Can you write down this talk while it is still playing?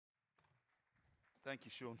Thank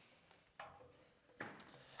you, Sean.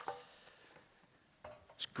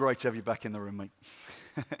 It's great to have you back in the room, mate.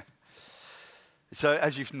 So,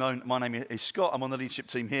 as you've known, my name is Scott. I'm on the leadership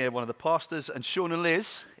team here, one of the pastors. And Sean and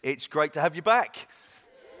Liz, it's great to have you back.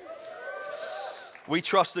 We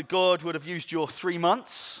trust that God would have used your 3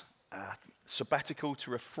 months sabbatical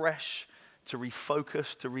to refresh, to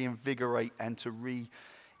refocus, to reinvigorate, and to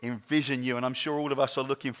re-envision you. And I'm sure all of us are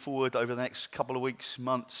looking forward over the next couple of weeks,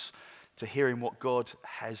 months, to hearing what God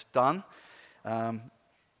has done.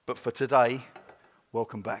 But for today,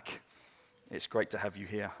 welcome back. It's great to have you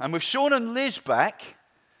here. And with Sean and Liz back,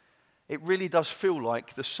 it really does feel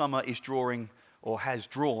like the summer is drawing, or has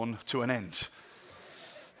drawn, to an end.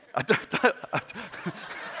 It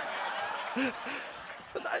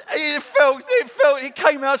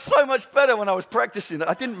came out so much better when I was practicing that.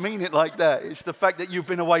 I didn't mean it like that. It's the fact that you've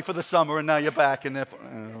been away for the summer and now you're back, and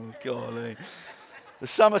oh golly. The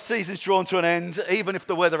summer season's drawn to an end, even if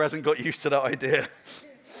the weather hasn't got used to that idea.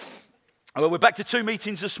 Well, we're back to 2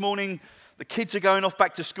 meetings this morning. The kids are going off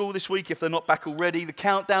back to school this week if they're not back already. The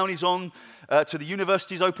countdown is on to the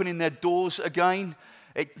universities opening their doors again.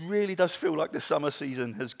 It really does feel like the summer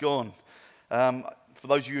season has gone. For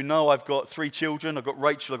those of you who know, I've got 3 children. I've got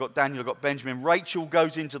Rachel, I've got Daniel, I've got Benjamin. Rachel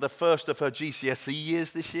goes into the first of her GCSE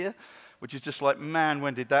years this year, which is just like, man,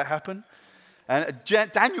 when did that happen? And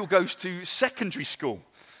Daniel goes to secondary school.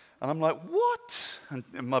 And I'm like, what?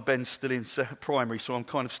 And my Ben's still in primary, so I'm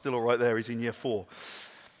kind of still all right there. He's in year 4.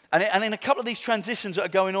 And in a couple of these transitions that are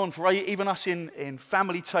going on for even us in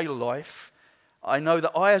family Taylor life, I know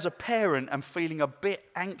that I, as a parent, am feeling a bit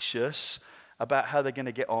anxious about how they're going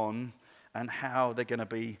to get on and how they're going to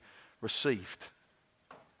be received.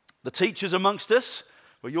 The teachers amongst us,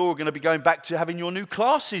 well, you're all going to be going back to having your new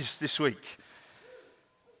classes this week.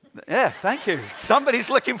 Yeah, thank you. Somebody's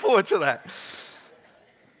looking forward to that.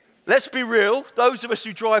 Let's be real. Those of us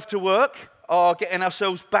who drive to work are getting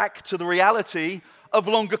ourselves back to the reality of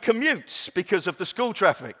longer commutes because of the school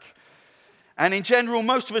traffic. And in general,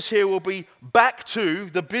 most of us here will be back to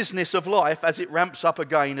the business of life as it ramps up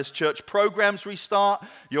again, as church programs restart,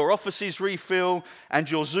 your offices refill,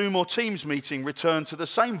 and your Zoom or Teams meeting return to the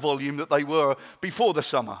same volume that they were before the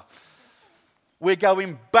summer. We're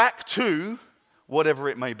going back to whatever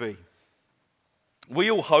it may be.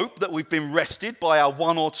 We all hope that we've been rested by our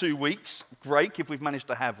 1 or 2 weeks break, if we've managed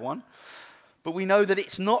to have one. But we know that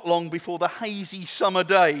it's not long before the hazy summer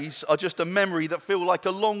days are just a memory that feel like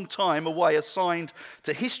a long time away, assigned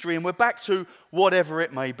to history, and we're back to whatever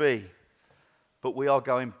it may be. But we are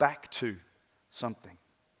going back to something.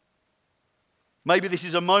 Maybe this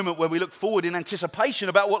is a moment where we look forward in anticipation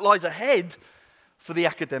about what lies ahead for the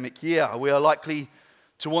academic year. We are likely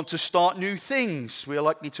to want to start new things. We are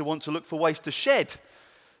likely to want to look for ways to shed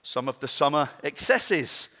some of the summer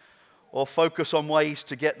excesses, or focus on ways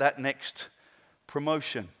to get that next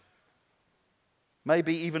promotion.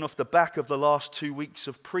 Maybe even off the back of the last 2 weeks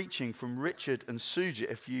of preaching from Richard and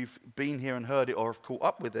Sujit, if you've been here and heard it or have caught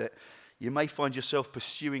up with it, you may find yourself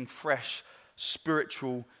pursuing fresh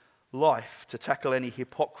spiritual life to tackle any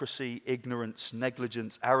hypocrisy, ignorance,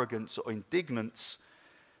 negligence, arrogance, or indignance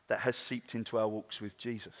that has seeped into our walks with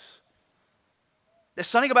Jesus. There's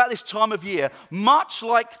something about this time of year, much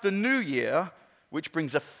like the new year, which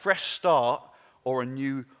brings a fresh start or a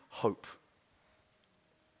new hope.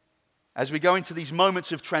 As we go into these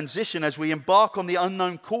moments of transition, as we embark on the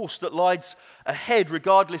unknown course that lies ahead,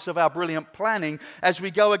 regardless of our brilliant planning, as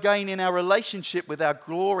we go again in our relationship with our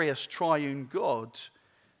glorious triune God,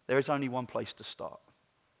 there is only one place to start.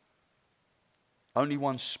 Only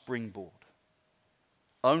one springboard.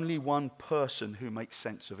 Only one person who makes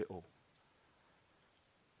sense of it all.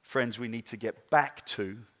 Friends, we need to get back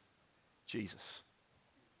to Jesus.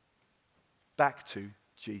 Back to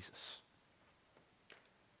Jesus.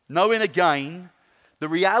 Knowing again the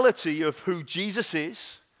reality of who Jesus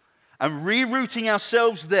is and rerouting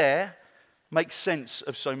ourselves there makes sense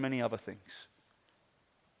of so many other things.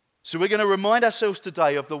 So we're going to remind ourselves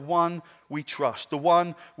today of the one we trust, the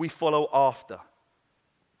one we follow after.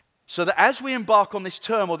 So that as we embark on this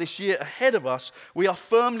term or this year ahead of us, we are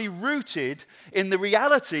firmly rooted in the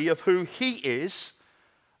reality of who He is.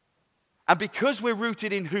 And because we're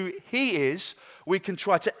rooted in who He is, we can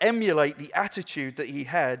try to emulate the attitude that He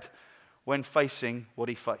had when facing what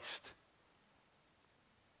He faced.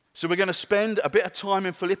 So we're going to spend a bit of time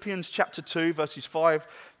in Philippians chapter 2, verses 5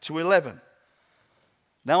 to 11.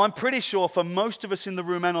 Now, I'm pretty sure for most of us in the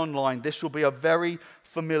room and online, this will be a very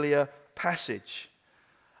familiar passage.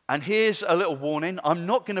 And here's a little warning. I'm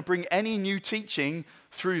not going to bring any new teaching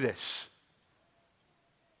through this.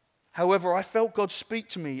 However, I felt God speak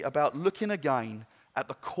to me about looking again at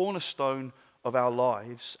the cornerstone of our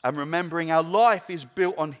lives and remembering our life is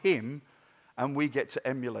built on him and we get to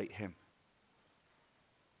emulate him.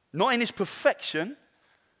 Not in his perfection,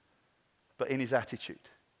 but in his attitude.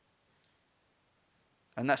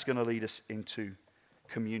 And that's going to lead us into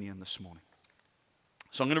communion this morning.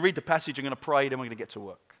 So I'm going to read the passage, I'm going to pray, then we're going to get to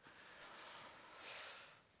work.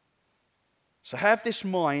 So have this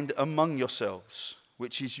mind among yourselves,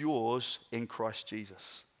 which is yours in Christ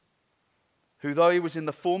Jesus, who though he was in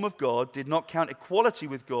the form of God, did not count equality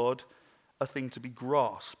with God a thing to be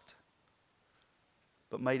grasped,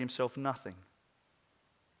 but made himself nothing,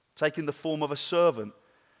 taking the form of a servant,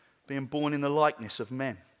 being born in the likeness of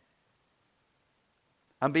men.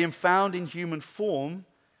 And being found in human form,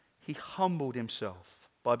 he humbled himself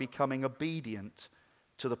by becoming obedient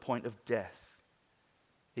to the point of death,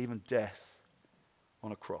 even death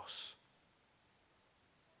on a cross.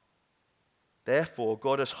 Therefore,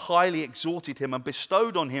 God has highly exalted him and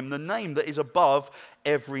bestowed on him the name that is above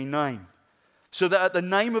every name, so that at the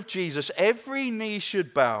name of Jesus every knee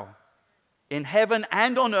should bow, in heaven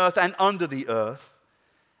and on earth and under the earth,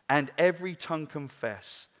 and every tongue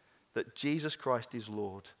confess that Jesus Christ is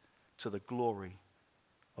Lord, to the glory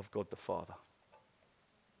of God the Father.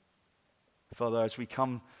 Father, as we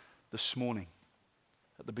come this morning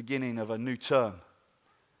at the beginning of a new term,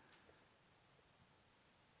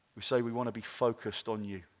 we say we want to be focused on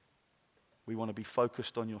you. We want to be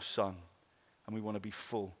focused on your Son, and we want to be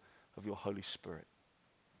full of your Holy Spirit.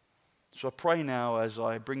 So I pray now as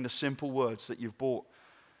I bring the simple words that you've brought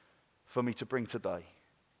for me to bring today.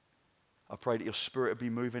 I pray that your Spirit would be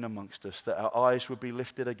moving amongst us, that our eyes would be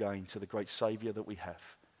lifted again to the great Savior that we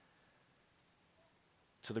have,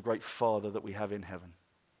 to the great Father that we have in heaven,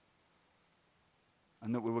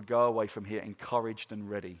 and that we would go away from here encouraged and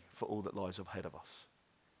ready for all that lies ahead of us.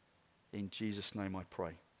 In Jesus' name I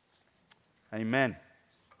pray. Amen.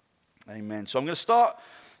 Amen. So I'm going to start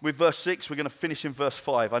with verse 6. We're going to finish in verse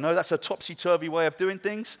 5. I know that's a topsy-turvy way of doing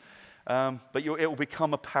things, but it will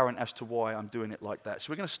become apparent as to why I'm doing it like that.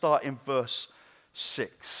 So we're going to start in verse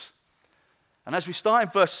 6. And as we start in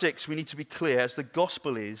verse 6, we need to be clear, as the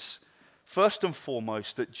gospel is, first and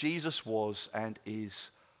foremost, that Jesus was and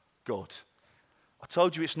is God. I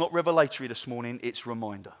told you it's not revelatory this morning, it's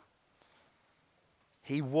reminder.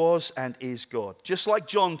 He was and is God. Just like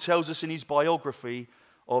John tells us in his biography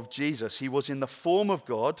of Jesus, he was in the form of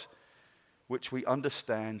God, which we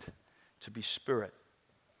understand to be spirit.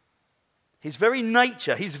 His very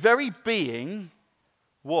nature, his very being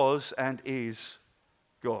was and is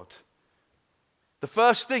God. The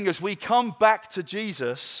first thing as we come back to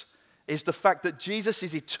Jesus is the fact that Jesus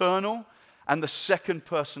is eternal and the second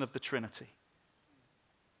person of the Trinity.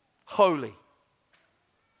 Holy,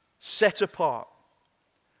 set apart,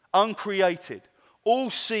 uncreated,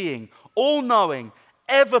 all-seeing, all-knowing,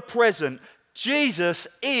 ever-present. Jesus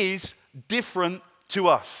is different to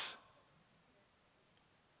us.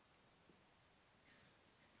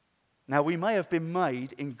 Now, we may have been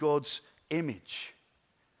made in God's image,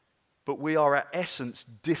 but we are at essence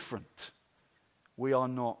different. We are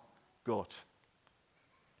not God.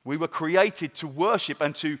 We were created to worship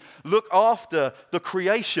and to look after the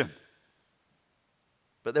creation.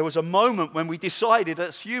 But there was a moment when we decided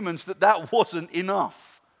as humans that that wasn't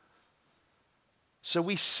enough. So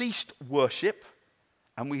we ceased worship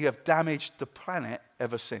and we have damaged the planet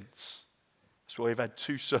ever since. That's why we've had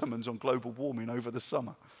 2 sermons on global warming over the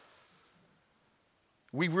summer.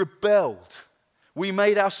 We rebelled. We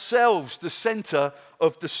made ourselves the center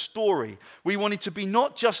of the story. We wanted to be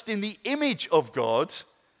not just in the image of God,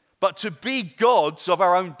 but to be gods of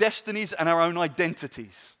our own destinies and our own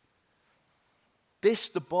identities. This,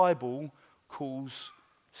 the Bible calls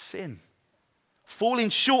sin. Falling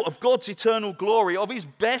short of God's eternal glory, of his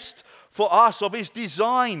best for us, of his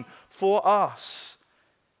design for us.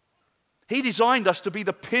 He designed us to be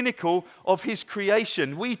the pinnacle of his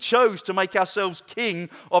creation. We chose to make ourselves king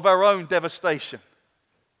of our own devastation.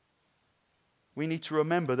 We need to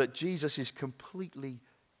remember that Jesus is completely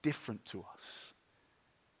different to us.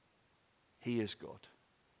 He is God.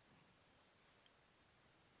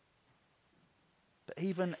 But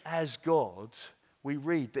even as God, we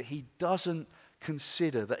read that he doesn't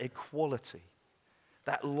consider that equality,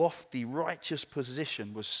 that lofty, righteous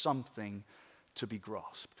position was something to be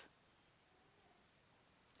grasped.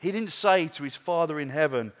 He didn't say to his Father in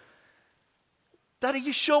heaven, Daddy,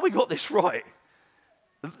 you sure we got this right?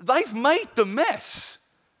 They've made the mess.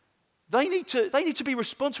 They need to be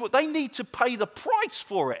responsible. They need to pay the price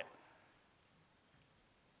for it.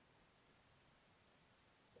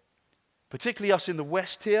 Particularly us in the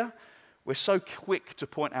West here, we're so quick to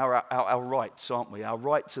point out our rights, aren't we? Our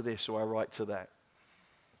right to this or our right to that.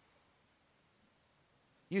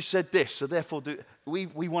 You said this, so therefore we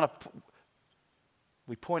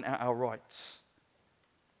point out our rights.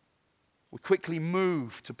 We quickly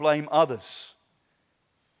move to blame others.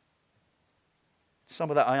 Some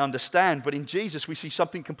of that I understand, but in Jesus we see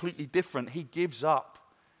something completely different. He gives up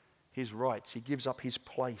his rights. He gives up his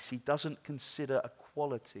place. He doesn't consider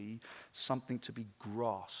equality something to be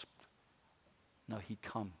grasped. No, he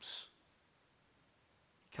comes.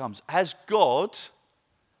 He comes. As God,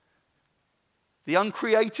 the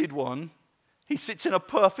uncreated one, he sits in a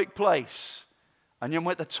perfect place. And then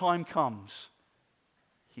when the time comes,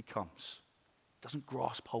 he comes. Doesn't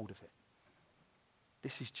grasp hold of it.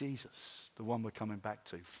 This is Jesus, the one we're coming back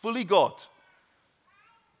to. Fully God,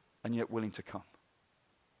 and yet willing to come.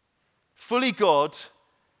 Fully God,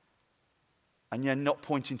 and yet not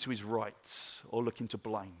pointing to his rights or looking to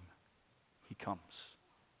blame. He comes.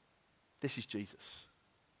 This is Jesus.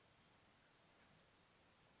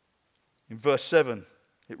 In verse 7,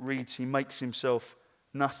 it reads, he makes himself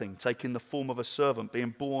nothing, taking the form of a servant,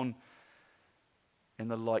 being born in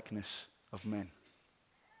the likeness of men.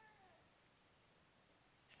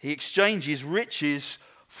 He exchanges riches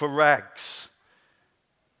for rags.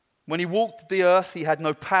 When he walked the earth, he had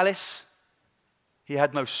no palace, he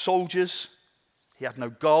had no soldiers, he had no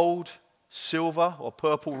gold, silver, or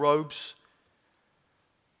purple robes.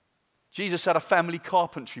 Jesus had a family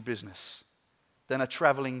carpentry business, then a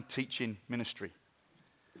traveling teaching ministry.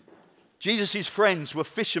 Jesus' friends were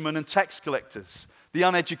fishermen and tax collectors, the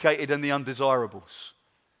uneducated and the undesirables.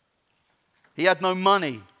 He had no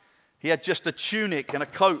money. He had just a tunic and a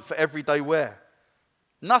coat for everyday wear.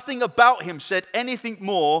 Nothing about him said anything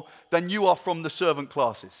more than you are from the servant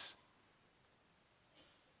classes.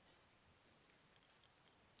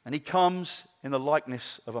 And he comes in the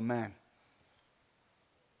likeness of a man.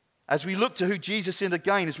 As we look to who Jesus is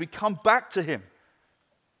again, as we come back to him,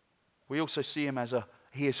 we also see him as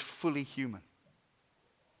he is fully human.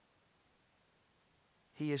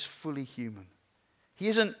 He is fully human. He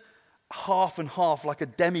isn't half and half like a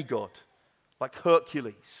demigod, like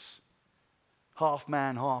Hercules. Half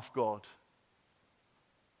man, half God.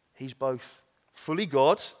 He's both fully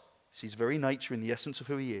God, it's his very nature in the essence of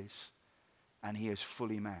who he is, and he is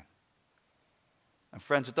fully man. And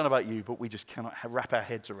friends, I don't know about you, but we just cannot wrap our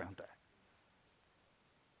heads around that.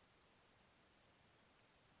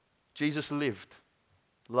 Jesus lived,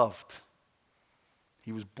 loved.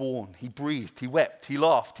 He was born, he breathed, he wept, he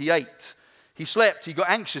laughed, he ate, he slept, he got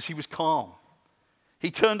anxious, he was calm. He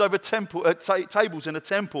turned over tables in a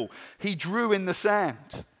temple. He drew in the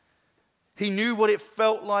sand. He knew what it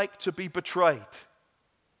felt like to be betrayed.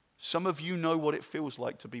 Some of you know what it feels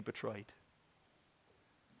like to be betrayed.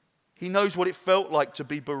 He knows what it felt like to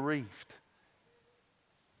be bereaved.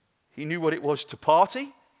 He knew what it was to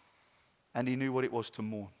party, and he knew what it was to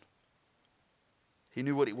mourn. He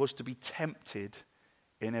knew what it was to be tempted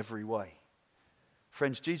in every way.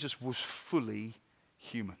 Friends, Jesus was fully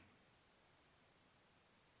human.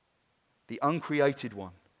 The uncreated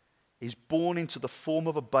one is born into the form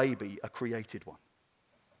of a baby, a created one,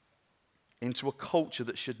 into a culture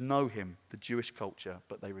that should know him, the Jewish culture,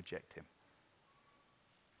 but they reject him.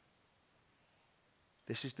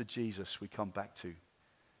 This is the Jesus we come back to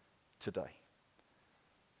today.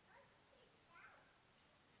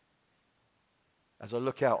 As I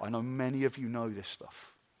look out, I know many of you know this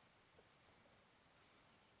stuff.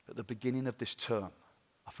 At the beginning of this term,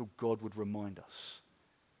 I feel God would remind us,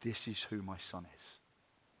 this is who my son is.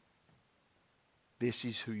 This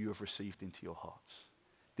is who you have received into your hearts.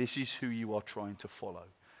 This is who you are trying to follow.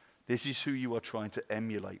 This is who you are trying to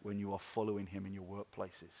emulate when you are following him in your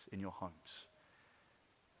workplaces, in your homes.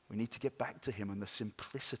 We need to get back to him and the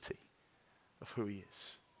simplicity of who he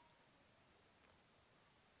is.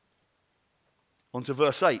 On to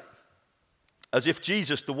verse 8. As if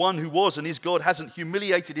Jesus, the one who was and is God, hasn't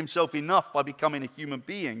humiliated himself enough by becoming a human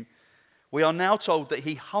being, we are now told that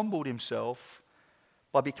he humbled himself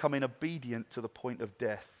by becoming obedient to the point of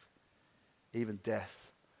death, even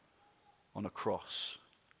death on a cross.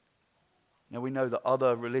 Now we know that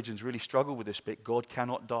other religions really struggle with this bit. God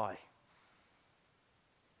cannot die.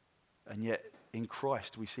 And yet in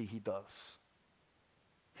Christ we see he does.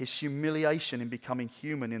 His humiliation in becoming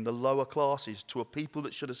human in the lower classes to a people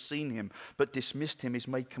that should have seen him but dismissed him is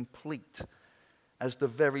made complete as the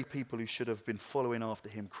very people who should have been following after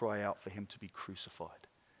him cry out for him to be crucified.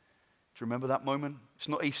 Do you remember that moment? It's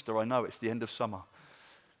not Easter, I know, it's the end of summer.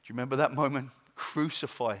 Do you remember that moment?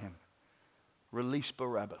 Crucify him. Release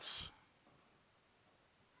Barabbas.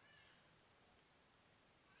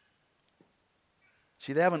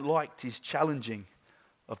 See, they haven't liked his challenging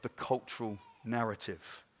of the cultural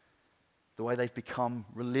narrative, the way they've become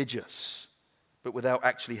religious but without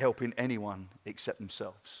actually helping anyone except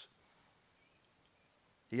themselves.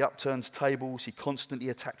 He upturns tables. He constantly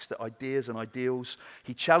attacks their ideas and ideals.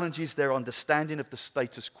 He challenges their understanding of the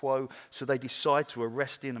status quo, so they decide to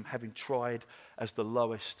arrest him and have him tried as the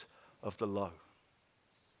lowest of the low.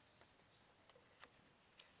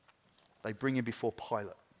 They bring him before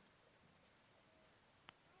Pilate.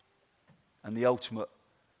 And the ultimate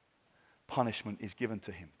punishment is given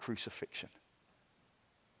to him, crucifixion.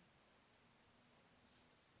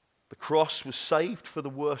 The cross was saved for the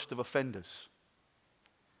worst of offenders.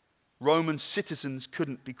 Roman citizens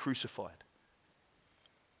couldn't be crucified.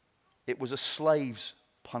 It was a slave's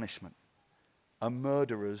punishment, a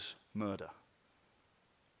murderer's murder.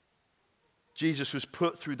 Jesus was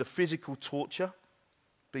put through the physical torture,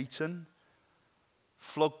 beaten,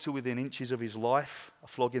 flogged to within inches of his life, a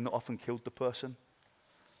flogging that often killed the person.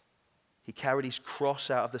 He carried his cross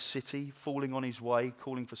out of the city, falling on his way,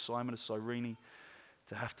 calling for Simon of Cyrene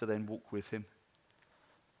to have to then walk with him.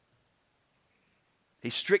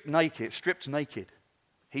 He's stripped naked.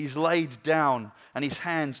 He's laid down and his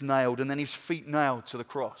hands nailed and then his feet nailed to the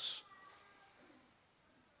cross.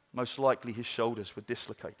 Most likely his shoulders were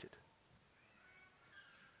dislocated.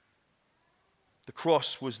 The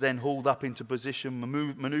cross was then hauled up into position,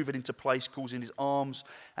 maneuvered into place, causing his arms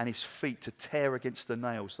and his feet to tear against the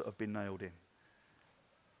nails that have been nailed in.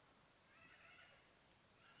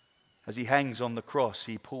 As he hangs on the cross,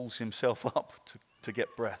 he pulls himself up to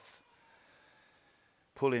get breath,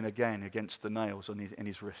 pulling again against the nails in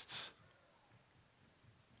his wrists.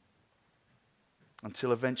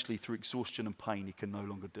 Until eventually, through exhaustion and pain, he can no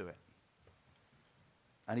longer do it.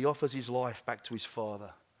 And he offers his life back to his Father.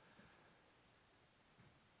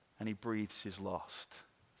 And he breathes his last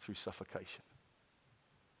through suffocation.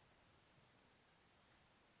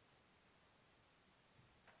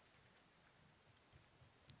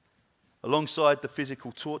 Alongside the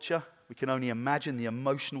physical torture, we can only imagine the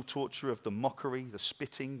emotional torture of the mockery, the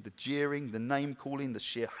spitting, the jeering, the name-calling, the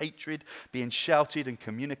sheer hatred being shouted and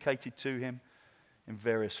communicated to him in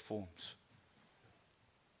various forms.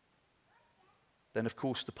 Then, of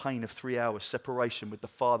course, the pain of 3 hours separation with the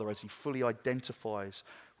Father as he fully identifies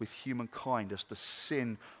with humankind as the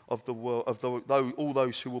sin of the world, all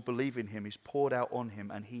those who will believe in him is poured out on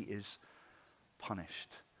him and he is punished.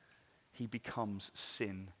 He becomes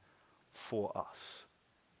sin for us.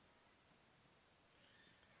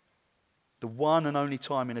 The one and only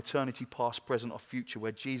time in eternity past, present or future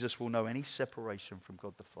where Jesus will know any separation from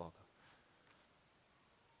God the Father.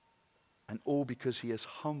 And all because he has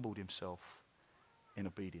humbled himself in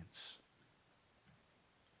obedience.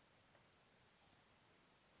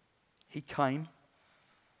 He came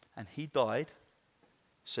and he died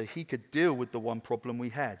so he could deal with the one problem we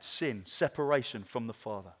had, sin, separation from the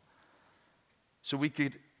Father. So we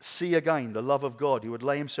could see again the love of God who would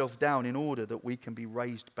lay himself down in order that we can be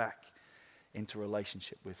raised back into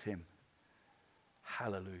relationship with him.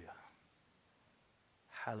 Hallelujah.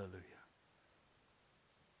 Hallelujah.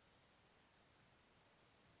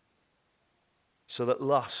 So that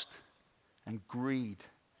lust and greed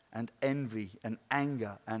and envy and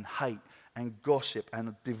anger and hate and gossip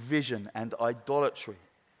and division and idolatry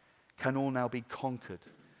can all now be conquered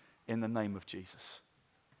in the name of Jesus.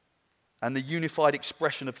 And the unified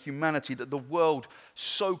expression of humanity that the world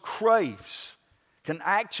so craves can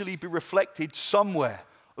actually be reflected somewhere.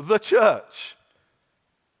 The church,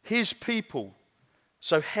 his people.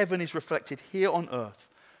 So heaven is reflected here on earth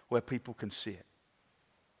where people can see it.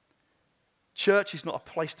 Church is not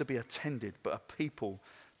a place to be attended, but a people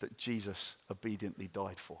that Jesus obediently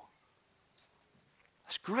died for.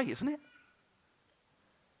 That's great, isn't it?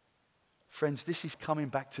 Friends, this is coming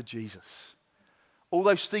back to Jesus. All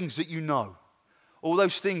those things that you know, all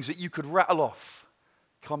those things that you could rattle off,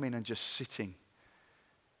 coming and just sitting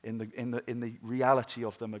in the reality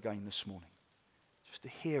of them again this morning. Just to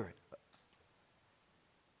hear it.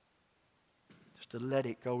 Just to let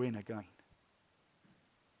it go in again.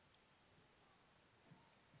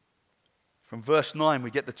 From verse 9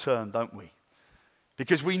 we get the turn, don't we?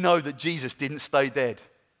 Because we know that Jesus didn't stay dead.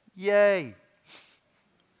 Yay!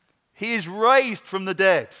 He is raised from the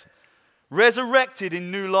dead, resurrected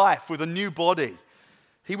in new life with a new body.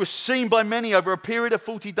 He was seen by many over a period of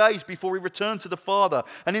 40 days before he returned to the Father.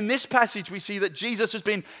 And in this passage we see that Jesus has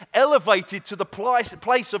been elevated to the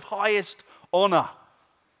place of highest honor.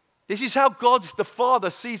 This is how God the Father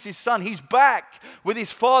sees his Son. He's back with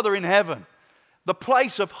his Father in heaven. The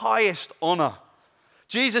place of highest honor.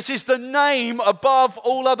 Jesus is the name above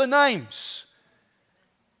all other names.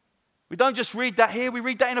 We don't just read that here, we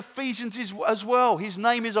read that in Ephesians as well. His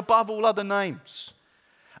name is above all other names.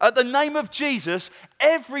 At the name of Jesus,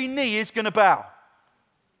 every knee is going to bow.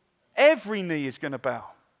 Every knee is going to bow.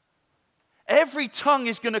 Every tongue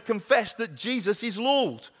is going to confess that Jesus is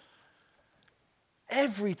Lord.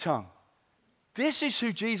 Every tongue. This is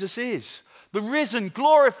who Jesus is. The risen,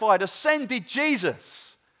 glorified, ascended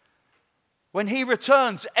Jesus. When he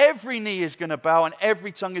returns, every knee is going to bow and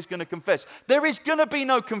every tongue is going to confess. There is going to be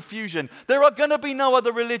no confusion. There are going to be no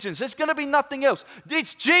other religions. There's going to be nothing else.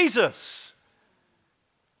 It's Jesus.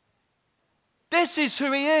 This is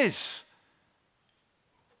who he is.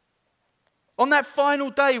 On that final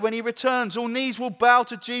day when he returns, all knees will bow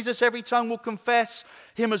to Jesus. Every tongue will confess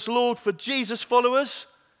him as Lord. For Jesus followers,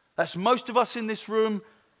 that's most of us in this room,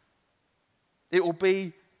 it will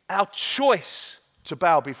be our choice to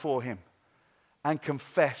bow before him and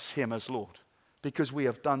confess him as Lord, because we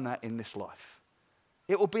have done that in this life.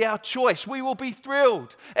 It will be our choice. We will be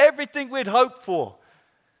thrilled. Everything we'd hoped for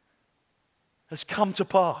has come to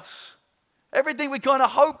pass. Everything we kind of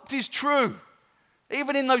hoped is true,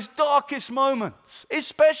 even in those darkest moments,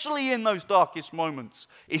 especially in those darkest moments,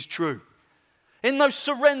 is true. In those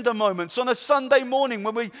surrender moments on a Sunday morning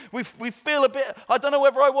when we feel a bit, I don't know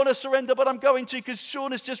whether I want to surrender, but I'm going to, because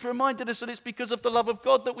Sean has just reminded us that it's because of the love of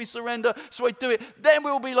God that we surrender, so I do it. Then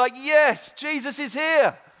we'll be like, yes, Jesus is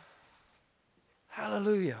here.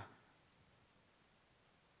 Hallelujah.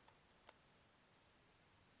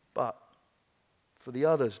 But for the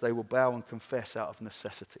others, they will bow and confess out of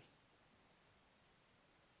necessity,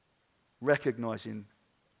 recognizing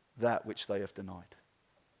that which they have denied.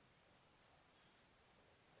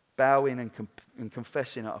 Bowing and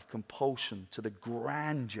confessing out of compulsion to the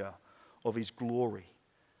grandeur of his glory,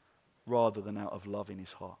 rather than out of love in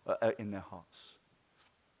his heart, in their hearts.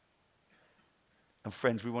 And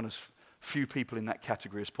friends, we want as few people in that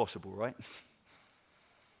category as possible, right?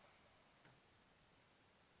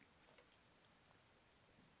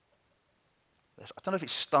 I don't know if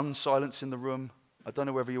it's stunned silence in the room. I don't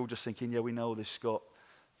know whether you're all just thinking, yeah, we know all this, Scott.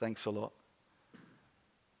 Thanks a lot.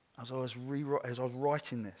 As I was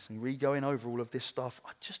writing this and re-going over all of this stuff,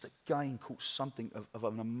 I just again caught something of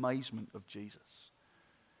an amazement of Jesus,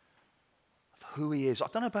 of who he is. I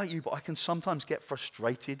don't know about you, but I can sometimes get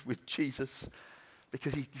frustrated with Jesus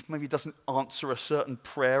because he maybe doesn't answer a certain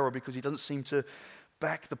prayer, or because he doesn't seem to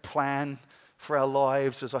back the plan for our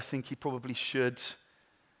lives as I think he probably should.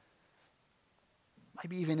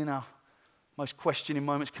 Maybe even in our most questioning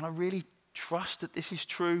moments, can I really trust that this is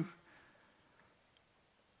true?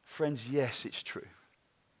 Friends, yes, it's true.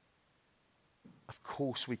 Of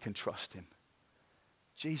course we can trust him.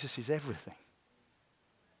 Jesus is everything.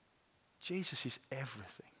 Jesus is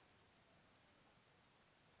everything.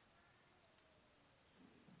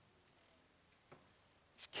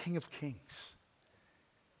 He's King of Kings.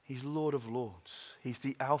 He's Lord of Lords. He's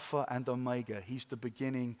the Alpha and Omega. He's the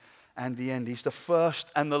beginning and the end. He's the first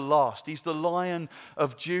and the last. He's the Lion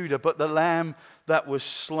of Judah, but the Lamb that was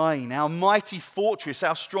slain. Our mighty fortress,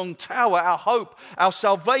 our strong tower, our hope, our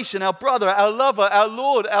salvation, our brother, our lover, our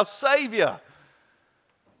Lord, our Savior.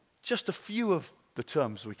 Just a few of the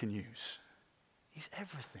terms we can use. He's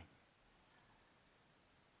everything.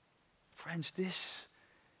 Friends, this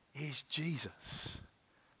is Jesus.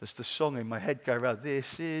 There's the song in my head go around.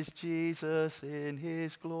 This is Jesus in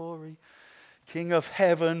his glory. King of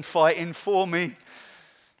heaven fighting for me.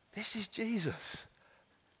 This is Jesus.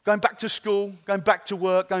 Going back to school, going back to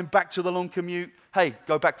work, going back to the long commute. Hey,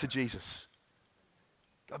 go back to Jesus.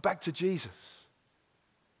 Go back to Jesus.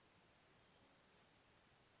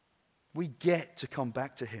 We get to come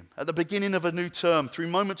back to him. At the beginning of a new term, through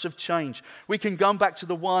moments of change, we can come back to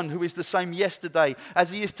the one who is the same yesterday,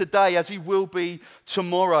 as he is today, as he will be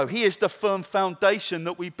tomorrow. He is the firm foundation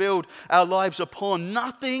that we build our lives upon.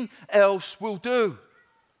 Nothing else will do.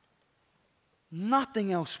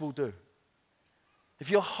 Nothing else will do.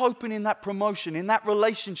 If you're hoping in that promotion, in that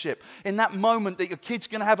relationship, in that moment that your kid's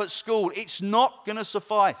going to have at school, it's not going to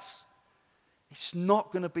suffice. It's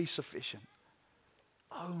not going to be sufficient.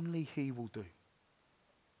 Only he will do.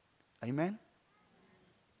 Amen?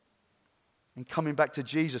 In coming back to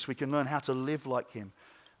Jesus, we can learn how to live like him.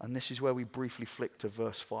 And this is where we briefly flick to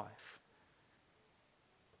verse 5.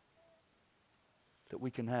 That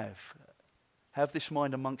we can have this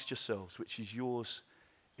mind amongst yourselves, which is yours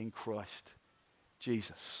in Christ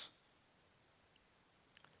Jesus.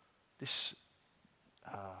 This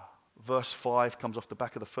verse 5 comes off the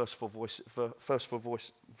back of the first four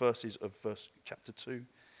verses of chapter 2,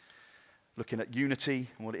 looking at unity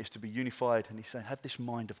and what it is to be unified. And he's saying, have this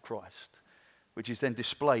mind of Christ, which is then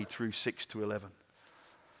displayed through 6 to 11.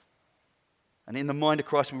 And in the mind of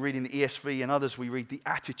Christ, we read in the ESV, and others we read the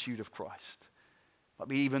attitude of Christ.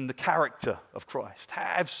 Maybe even the character of Christ.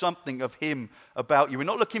 Have something of him about you. We're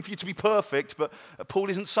not looking for you to be perfect, but Paul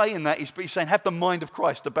isn't saying that. He's saying have the mind of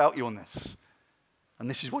Christ about you on this. And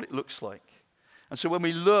this is what it looks like. And so when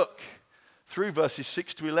we look through verses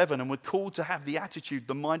 6 to 11 and we're called to have the attitude,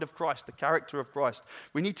 the mind of Christ, the character of Christ,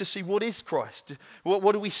 we need to see what is Christ.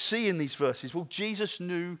 What do we see in these verses? Well, Jesus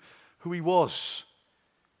knew who he was.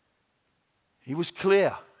 He was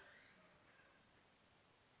clear.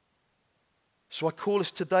 So I call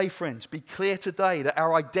us today, friends, be clear today that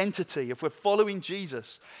our identity, if we're following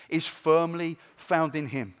Jesus, is firmly found in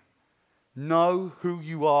him. Know who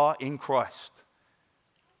you are in Christ.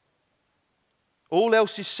 All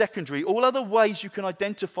else is secondary. All other ways you can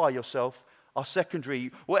identify yourself are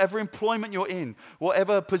secondary. Whatever employment you're in,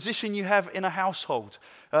 whatever position you have in a household,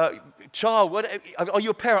 child, are you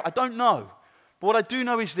a parent? I don't know. But what I do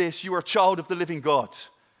know is this: you are a child of the living God.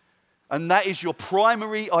 And that is your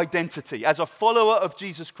primary identity as a follower of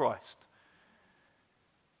Jesus Christ.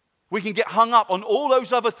 We can get hung up on all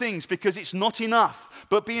those other things because it's not enough.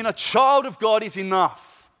 But being a child of God is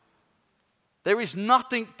enough. There is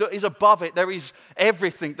nothing that is above it. There is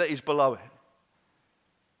everything that is below it.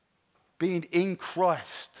 Being in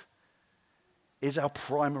Christ is our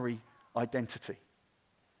primary identity.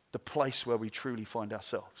 The place where we truly find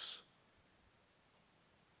ourselves.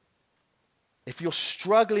 If you're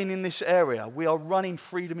struggling in this area, we are running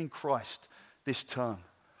Freedom in Christ this term.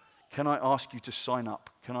 Can I ask you to sign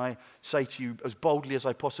up? Can I say to you as boldly as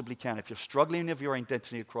I possibly can, if you're struggling with your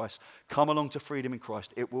identity in Christ, come along to Freedom in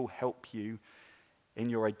Christ. It will help you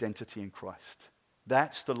in your identity in Christ.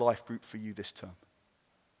 That's the life group for you this term.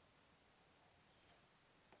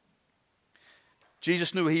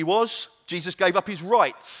 Jesus knew who he was. Jesus gave up his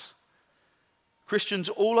rights. Christians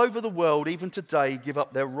all over the world, even today, give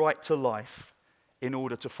up their right to life in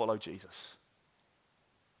order to follow Jesus.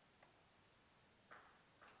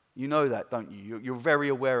 You know that, don't you? You're very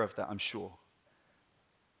aware of that, I'm sure.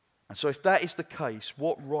 And so if that is the case,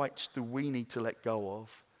 what rights do we need to let go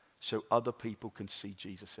of so other people can see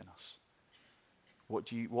Jesus in us?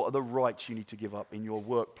 What are the rights you need to give up in your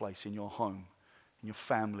workplace, in your home, in your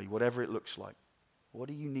family, whatever it looks like? What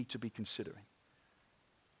do you need to be considering?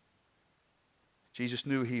 Jesus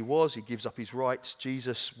knew who he was. He gives up his rights.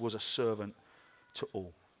 Jesus was a servant to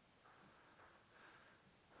all.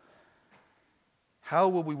 How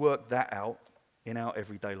will we work that out in our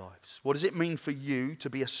everyday lives? What does it mean for you to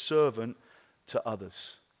be a servant to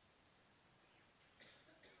others?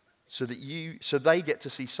 So they get to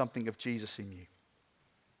see something of Jesus in you.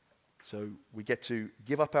 So we get to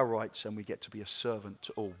give up our rights and we get to be a servant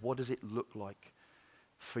to all. What does it look like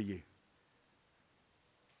for you?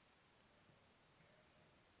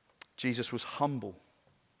 Jesus was humble.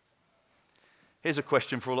 Here's a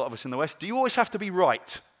question for a lot of us in the West. Do you always have to be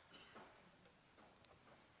right?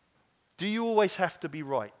 Do you always have to be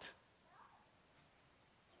right?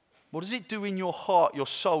 What does it do in your heart, your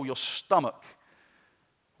soul, your stomach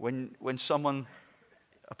when someone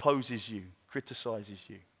opposes you, criticizes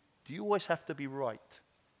you? Do you always have to be right?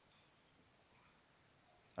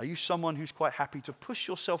 Are you someone who's quite happy to push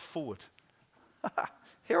yourself forward?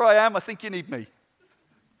 Here I am, I think you need me.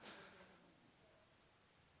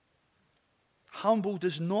 Humble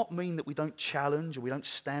does not mean that we don't challenge or we don't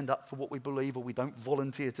stand up for what we believe or we don't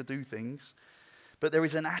volunteer to do things. But there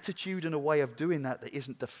is an attitude and a way of doing that that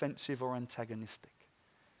isn't defensive or antagonistic.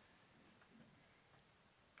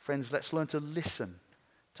 Friends, let's learn to listen,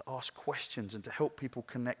 to ask questions and to help people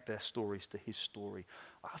connect their stories to his story.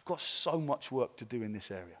 I've got so much work to do in this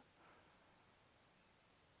area.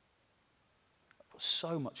 I've got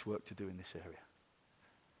so much work to do in this area.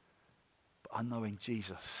 But I know in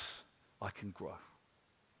Jesus I can grow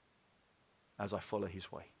as I follow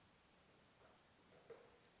his way.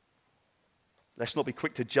 Let's not be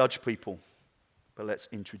quick to judge people, but let's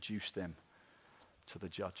introduce them to the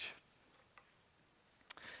judge.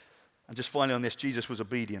 And just finally on this, Jesus was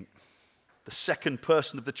obedient. The second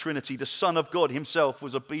person of the Trinity, the Son of God himself,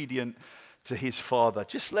 was obedient to his Father.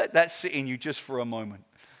 Just let that sit in you just for a moment.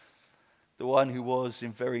 The one who was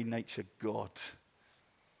in very nature God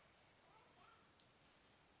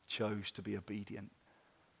chose to be obedient.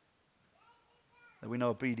 Now we know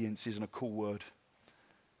obedience isn't a cool word.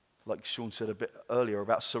 Like Sean said a bit earlier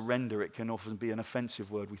about surrender, it can often be an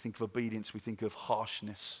offensive word. We think of obedience, we think of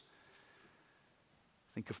harshness,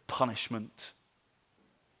 think of punishment.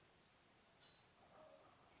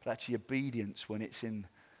 But actually obedience, when it's in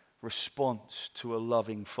response to a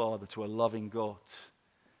loving Father, to a loving God,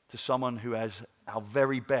 to someone who has our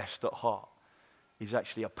very best at heart, is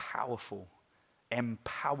actually a powerful,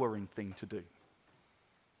 empowering thing to do.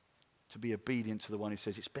 to be obedient to the one who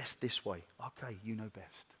says, it's best this way. Okay, you know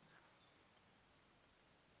best.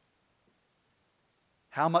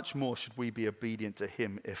 How much more should we be obedient to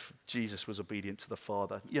him if Jesus was obedient to the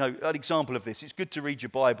Father? You know, an example of this, it's good to read your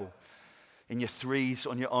Bible in your threes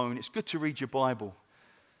on your own. It's good to read your Bible.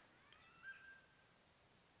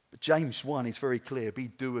 But James 1 is very clear. Be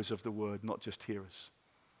doers of the word, not just hearers.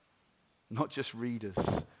 Not just readers.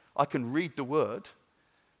 I can read the word,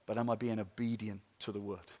 but am I being obedient to the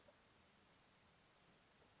word?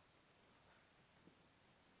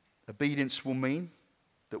 Obedience will mean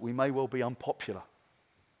that we may well be unpopular.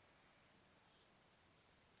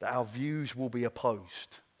 That our views will be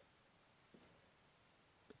opposed.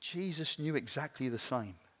 But Jesus knew exactly the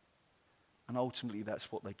same. And ultimately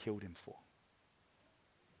that's what they killed him for.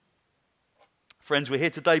 Friends, we're here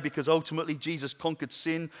today because ultimately Jesus conquered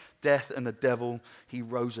sin, death, and the devil. He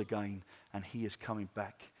rose again, and he is coming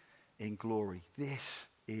back in glory. This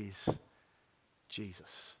is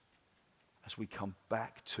Jesus. As we come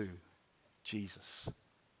back to Jesus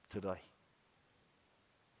today.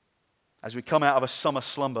 As we come out of a summer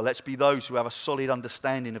slumber, let's be those who have a solid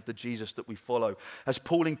understanding of the Jesus that we follow. As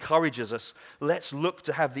Paul encourages us, let's look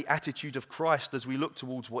to have the attitude of Christ as we look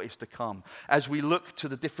towards what is to come. As we look to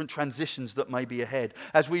the different transitions that may be ahead.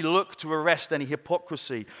 As we look to arrest any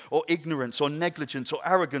hypocrisy or ignorance or negligence or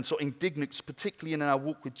arrogance or indignance, particularly in our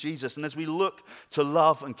walk with Jesus. And as we look to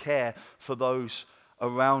love and care for those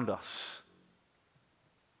around us.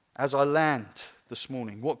 As I land this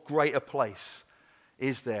morning, what greater place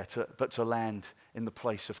is there but to land in the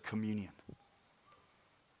place of communion.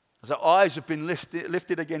 As our eyes have been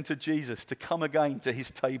lifted again to Jesus, to come again to his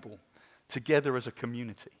table, together as a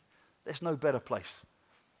community. There's no better place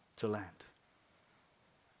to land.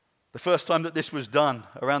 The first time that this was done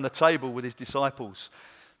around the table with his disciples,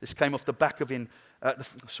 this came off the back of I'll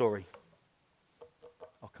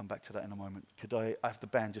come back to that in a moment. Could I have the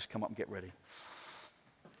band just come up and get ready?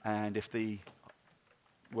 And if the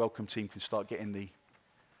welcome team can start getting the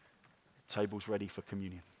tables ready for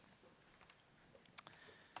communion.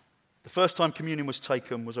 The first time communion was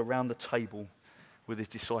taken was around the table with his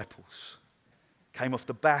disciples. Came off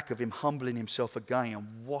the back of him humbling himself again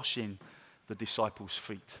and washing the disciples'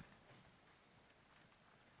 feet.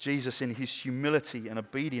 Jesus, in his humility and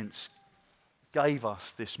obedience, gave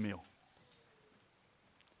us this meal.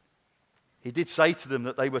 He did say to them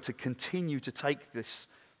that they were to continue to take this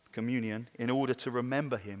communion in order to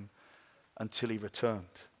remember him until he returned.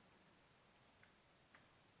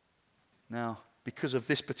 Now, because of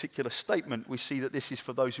this particular statement, we see that this is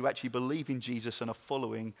for those who actually believe in Jesus and are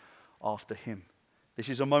following after him. This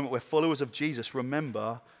is a moment where followers of Jesus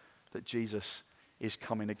remember that Jesus is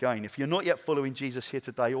coming again. If you're not yet following Jesus here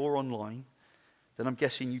today or online, then I'm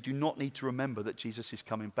guessing you do not need to remember that Jesus is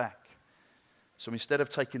coming back. So instead of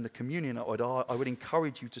taking the communion, I would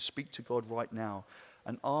encourage you to speak to God right now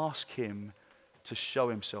and ask him to show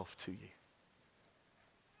himself to you.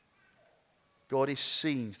 God is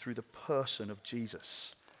seen through the person of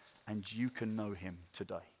Jesus, and you can know him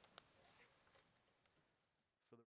today.